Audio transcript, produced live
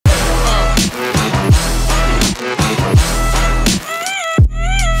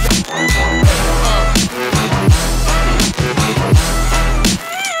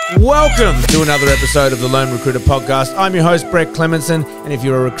Welcome to another episode of the Lone Recruiter Podcast. I'm your host, Brett Clemenson, and if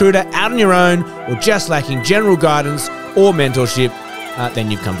you're a recruiter out on your own or just lacking general guidance or mentorship,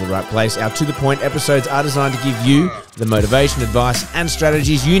 then you've come to the right place. Our to-the-point episodes are designed to give you the motivation, advice, and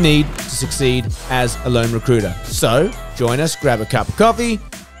strategies you need to succeed as a lone recruiter. So, join us, grab a cup of coffee,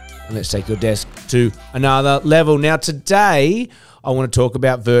 and let's take your desk to another level. Now, today, I want to talk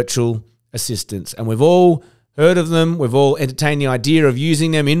about virtual assistants, and we've all heard of them. We've all entertained the idea of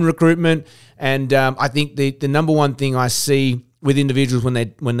using them in recruitment, and I think the number one thing I see with individuals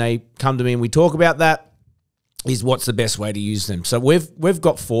when they come to me and we talk about that is what's the best way to use them. So we've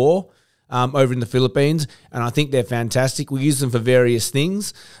got 4 over in the Philippines, and I think they're fantastic. We use them for various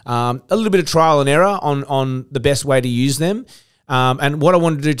things. A little bit of trial and error on the best way to use them. And what I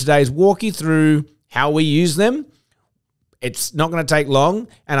wanted to do today is walk you through how we use them. It's not going to take long,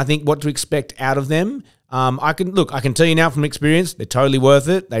 and I think what to expect out of them. I can tell you now from experience, they're totally worth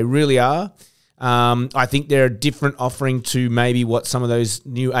it. They really are. I think they're a different offering to maybe what some of those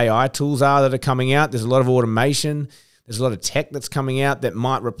new AI tools are that are coming out. There's a lot of automation. There's a lot of tech that's coming out that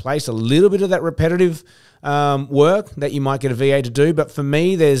might replace a little bit of that repetitive work that you might get a VA to do. But for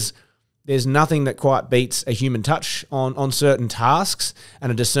me, there's nothing that quite beats a human touch on certain tasks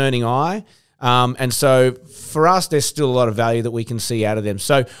and a discerning eye. And so for us, there's still a lot of value that we can see out of them.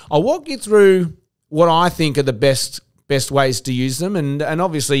 So I'll walk you through what I think are the best ways to use them, and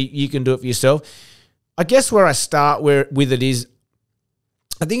obviously you can do it for yourself. I guess where I start with it is,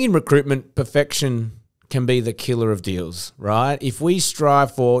 I think in recruitment, perfection can be the killer of deals, right? If we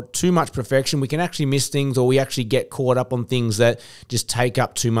strive for too much perfection, we can actually miss things, or we actually get caught up on things that just take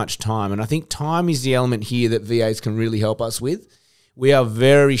up too much time. And I think time is the element here that VAs can really help us with. We are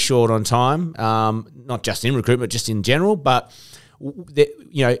very short on time, not just in recruitment, just in general, but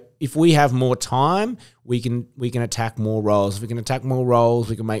if we have more time, we can attack more roles. If we can attack more roles,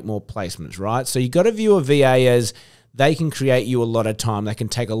 we can make more placements, right? So you got to view a VA as they can create you a lot of time. They can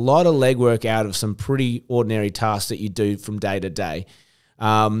take a lot of legwork out of some pretty ordinary tasks that you do from day to day.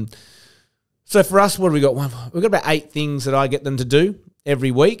 So for us, what have we got? We've got about 8 things that I get them to do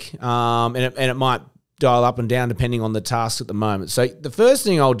every week, and it might dial up and down depending on the task at the moment. So the first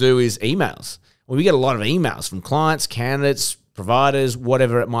thing I'll do is emails. Well, we get a lot of emails from clients, candidates, providers,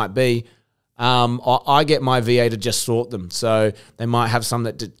 whatever it might be. I get my VA to just sort them. So they might have some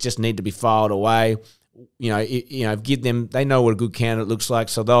that just need to be filed away. Give them, they know what a good candidate looks like,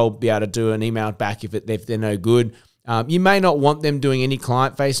 so they'll be able to do an email back if they're no good. You may not want them doing any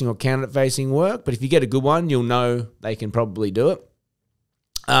client-facing or candidate-facing work, but if you get a good one, you'll know they can probably do it.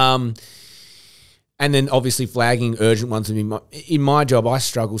 And then obviously flagging urgent ones. In my job, I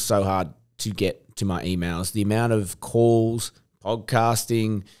struggle so hard to get to my emails. The amount of calls,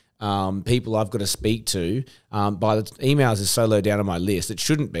 podcasting, people I've got to speak to, by the emails is so low down on my list. It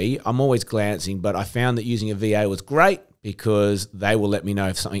shouldn't be. I'm always glancing, but I found that using a VA was great because they will let me know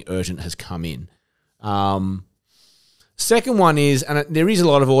if something urgent has come in. Second one is, and there is a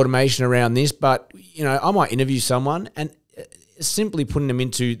lot of automation around this, but I might interview someone and simply putting them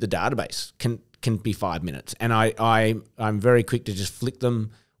into the database can be 5 minutes. And I'm very quick to just flick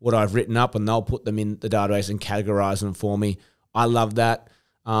them what I've written up, and they'll put them in the database and categorize them for me. I love that.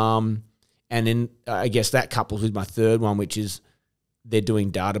 And then I guess that couples with my third one, which is they're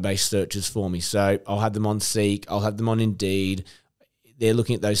doing database searches for me. So I'll have them on Seek, I'll have them on Indeed. They're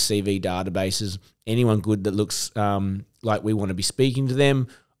looking at those CV databases. Anyone good that looks like we want to be speaking to them,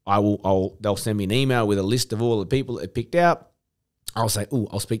 they'll send me an email with a list of all the people that they picked out. I'll say,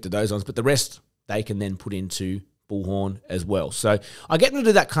 I'll speak to those ones, but the rest they can then put into Bullhorn as well. So I get them to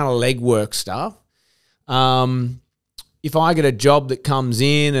do that kind of legwork stuff. If I get a job that comes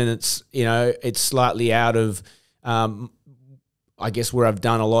in and it's slightly out of, I guess, where I've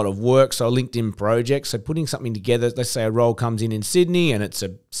done a lot of work, so a LinkedIn project, so putting something together, let's say a role comes in Sydney and it's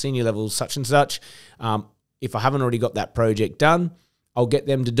a senior level such and such, if I haven't already got that project done, I'll get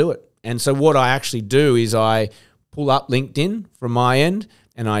them to do it. And so what I actually do is I pull up LinkedIn from my end,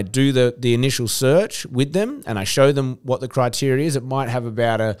 and I do the initial search with them, and I show them what the criteria is. It might have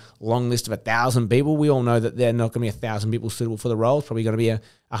about a long list of 1,000 people. We all know that they're not going to be 1,000 people suitable for the role. It's probably going to be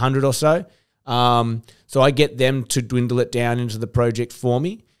 100 or so. So I get them to dwindle it down into the project for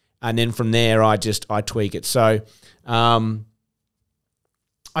me, and then from there I tweak it. So I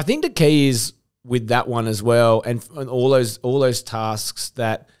think the key is with that one as well, and all those tasks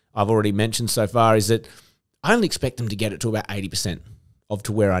that I've already mentioned so far, is that I only expect them to get it to about 80%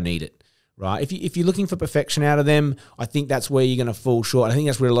 to where I need it, right? If you're looking for perfection out of them, I think that's where you're going to fall short. I think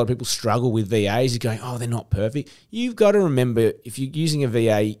that's where a lot of people struggle with VAs. You're going, they're not perfect. You've got to remember, if you're using a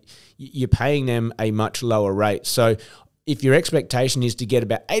VA, you're paying them a much lower rate. So if your expectation is to get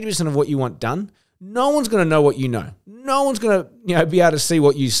about 80% of what you want done, no one's going to know what you know. No one's going to be able to see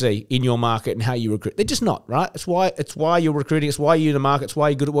what you see in your market and how you recruit. They're just not, right? It's why you're recruiting. It's why you're in the market. It's why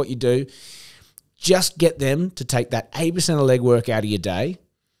you're good at what you do. Just get them to take that 80% of legwork out of your day,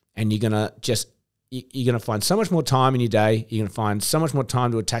 and you're going to find so much more time in your day. You're going to find so much more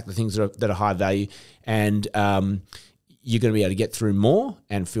time to attack the things that are high value, and you're going to be able to get through more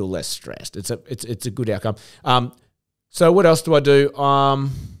and feel less stressed. It's a good outcome. So what else do I do?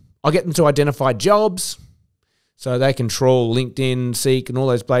 I get them to identify jobs, so they can trawl LinkedIn, Seek, and all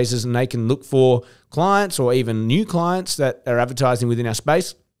those places, and they can look for clients or even new clients that are advertising within our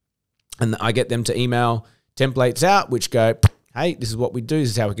space. And I get them to email templates out, which go, hey, this is what we do. This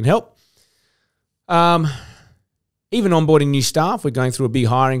is how we can help. Even onboarding new staff. We're going through a big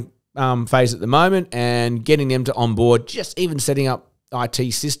hiring phase at the moment, and getting them to onboard, just even setting up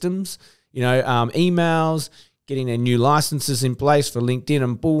IT systems, emails, getting their new licenses in place for LinkedIn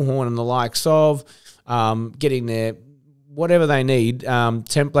and Bullhorn and the likes of, getting their whatever they need,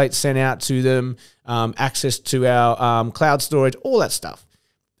 templates sent out to them, access to our cloud storage, all that stuff.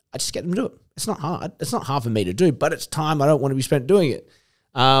 I just get them to do it. It's not hard. It's not hard for me to do, but it's time I don't want to be spent doing it.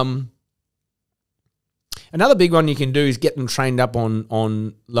 Another big one you can do is get them trained up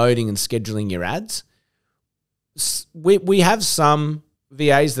on loading and scheduling your ads. We have some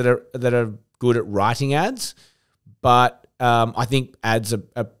VAs that are good at writing ads, but I think ads are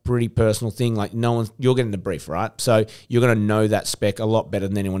a pretty personal thing. Like you're getting the brief, right? So you're going to know that spec a lot better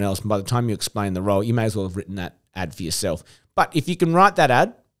than anyone else. And by the time you explain the role, you may as well have written that ad for yourself. But if you can write that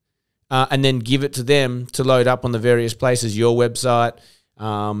ad and then give it to them to load up on the various places, your website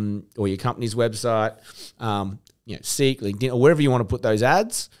or your company's website, Seek, LinkedIn, or wherever you want to put those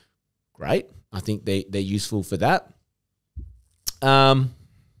ads, great. I think they're useful for that. And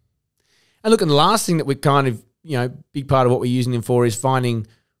look, and the last thing that we kind of, big part of what we're using them for is finding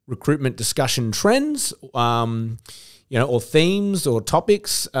recruitment discussion trends, or themes or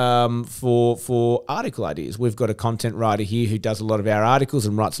topics for article ideas. We've got a content writer here who does a lot of our articles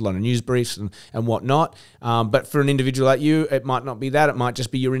and writes a lot of news briefs and whatnot. But for an individual like you, it might not be that. It might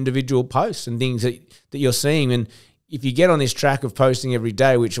just be your individual posts and things that you're seeing. And if you get on this track of posting every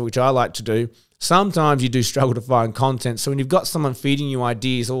day, which I like to do, sometimes you do struggle to find content. So when you've got someone feeding you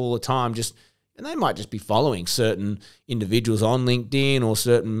ideas all the time, and they might just be following certain individuals on LinkedIn or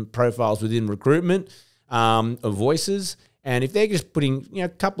certain profiles within recruitment, of voices. And if they're just putting, a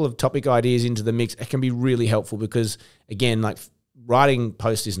couple of topic ideas into the mix, it can be really helpful because, again, like writing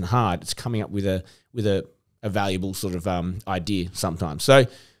posts isn't hard. It's coming up with a valuable sort of idea sometimes. So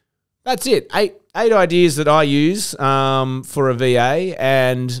that's it. Eight ideas that I use for a VA.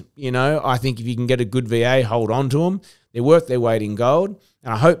 And, I think if you can get a good VA, hold on to them. They're worth their weight in gold.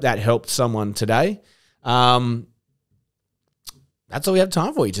 And I hope that helped someone today. That's all we have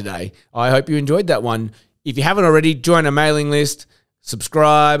time for you today. I hope you enjoyed that one. If you haven't already, join our mailing list,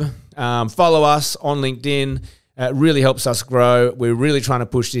 subscribe, follow us on LinkedIn. It really helps us grow. We're really trying to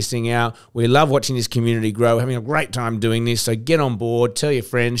push this thing out. We love watching this community grow. We're having a great time doing this. So get on board, tell your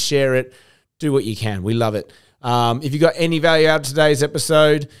friends, share it, do what you can. We love it. If you got any value out of today's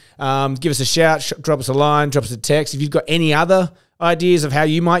episode, give us a shout, drop us a line, drop us a text. If you've got any other ideas of how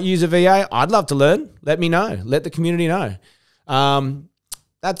you might use a VA, I'd love to learn. Let me know. Let the community know.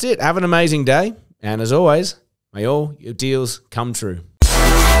 That's it. Have an amazing day. And as always, may all your deals come true.